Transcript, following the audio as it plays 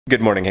Good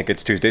morning, Hank.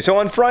 It's Tuesday. So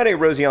on Friday,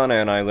 Rosianna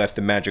and I left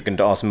the magic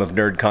and awesome of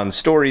NerdCon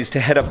stories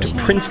to head up to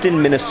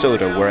Princeton,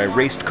 Minnesota, where I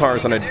raced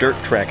cars on a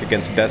dirt track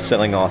against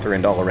best-selling author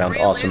and all-around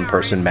awesome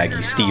person Maggie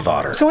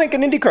Stiefvater. So Hank,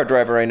 an IndyCar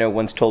driver I know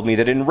once told me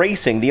that in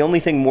racing, the only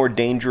thing more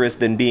dangerous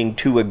than being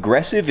too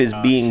aggressive is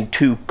being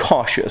too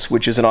cautious,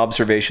 which is an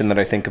observation that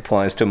I think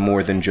applies to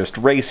more than just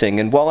racing.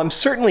 And while I'm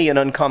certainly an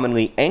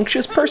uncommonly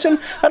anxious person,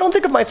 I don't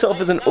think of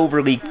myself as an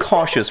overly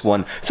cautious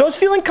one. So I was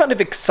feeling kind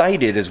of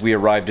excited as we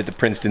arrived at the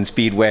Princeton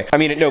Speedway. I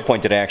mean, at no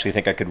point did I actually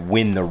think I could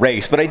win the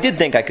race, but I did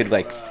think I could,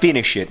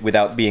 finish it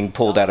without being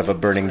pulled out of a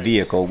burning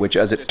vehicle, which,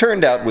 as it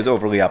turned out, was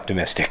overly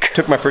optimistic.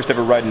 Took my first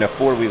ever ride in a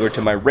four-wheeler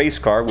to my race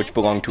car, which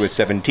belonged to a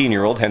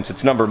 17-year-old, hence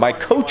its number. My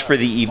coach for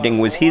the evening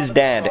was his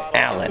dad,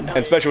 Alan.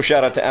 And special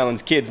shout out to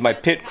Alan's kids, my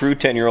pit crew,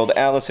 10-year-old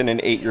Allison and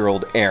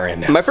 8-year-old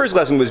Aaron. My first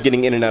lesson was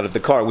getting in and out of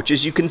the car, which,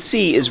 as you can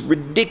see, is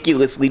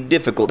ridiculously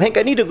difficult. Hank,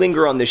 I need to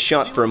linger on this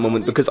shot for a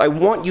moment because I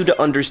want you to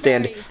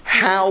understand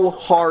how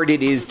hard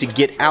it is to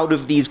get out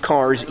of these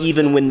cars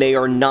even when they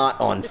are not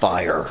on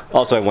fire.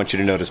 Also, I want you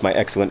to notice my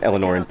excellent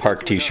Eleanor in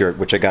Park t-shirt,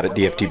 which I got at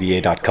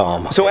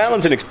dftba.com. So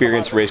Alan's an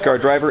experienced race car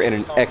driver and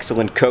an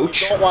excellent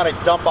coach. You don't want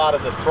to dump out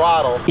of the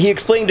throttle. He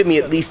explained to me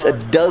at least a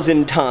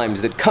dozen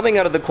times that coming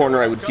out of the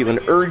corner I would feel an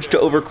urge to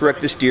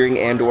overcorrect the steering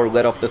and or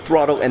let off the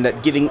throttle, and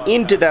that giving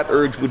into that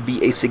urge would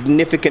be a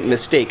significant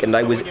mistake, and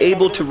I was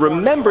able to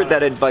remember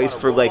that advice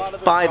for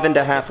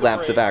 5.5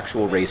 laps of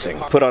actual racing.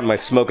 Put on my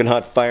smoking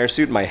hot fire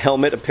suit, my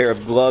helmet, a pair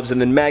of gloves,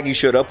 and then Maggie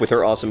showed up with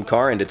her awesome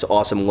car and its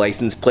awesome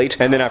license plate,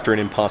 and then after an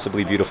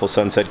impossibly beautiful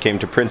sunset came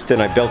to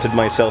Princeton, I belted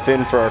myself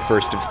in for our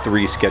first of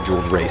 3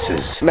 scheduled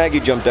races. Maggie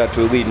jumped out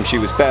to a lead and she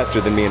was faster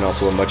than me and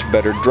also a much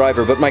better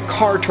driver, but my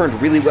car turned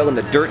really well in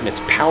the dirt and its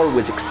power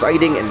was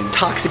exciting and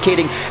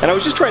intoxicating, and I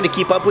was just trying to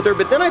keep up with her,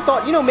 but then I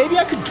thought, maybe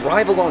I could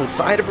drive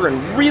alongside of her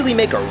and really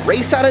make a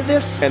race out of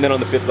this. And then on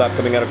the 5th lap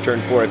coming out of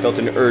turn 4, I felt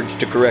an urge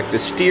to correct the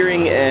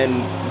steering, and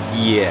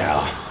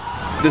yeah.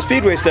 The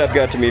Speedway staff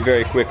got to me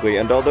very quickly,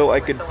 and although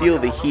I could feel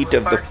the heat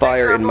of the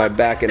fire in my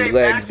back and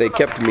legs, they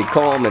kept me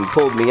calm and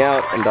pulled me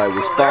out, and I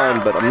was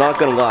fine, but I'm not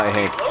gonna lie,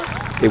 Hank,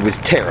 it was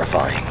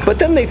terrifying. But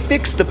then they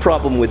fixed the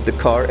problem with the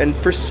car, and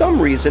for some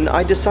reason,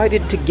 I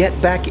decided to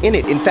get back in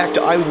it. In fact,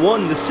 I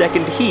won the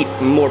second heat.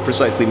 More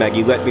precisely,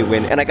 Maggie let me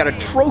win, and I got a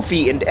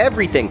trophy and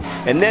everything.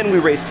 And then we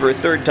raced for a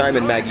third time,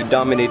 and Maggie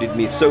dominated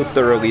me so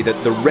thoroughly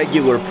that the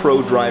regular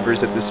pro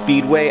drivers at the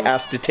Speedway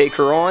asked to take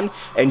her on,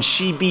 and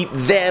she beat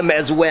them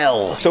as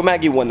well. So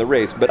Maggie won the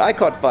race, but I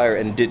caught fire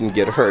and didn't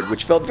get hurt,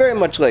 which felt very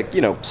much like,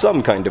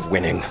 some kind of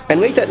winning. And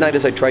late that night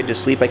as I tried to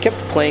sleep, I kept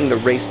playing the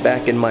race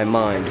back in my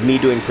mind, me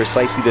doing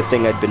precisely the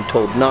thing I'd been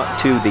told not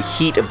to, the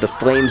heat of the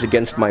flames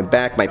against my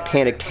back, my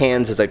panicked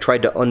hands as I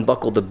tried to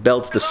unbuckle the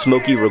belts, the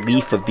smoky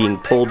relief of being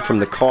pulled from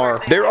the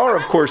car. There are,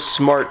 of course,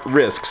 smart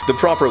risks. The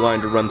proper line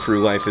to run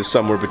through life is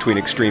somewhere between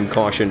extreme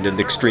caution and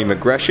extreme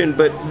aggression,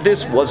 but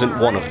this wasn't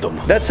one of them.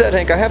 That said,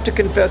 Hank, I have to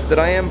confess that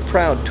I am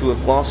proud to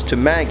have lost to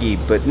Maggie,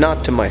 but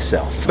not to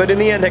myself. But in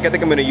the end, Hank, I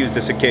think I'm going to use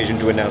this occasion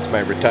to announce my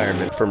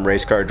retirement from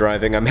race car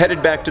driving. I'm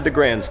headed back to the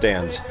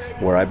grandstands,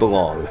 where I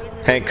belong.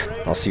 Hank,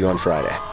 I'll see you on Friday.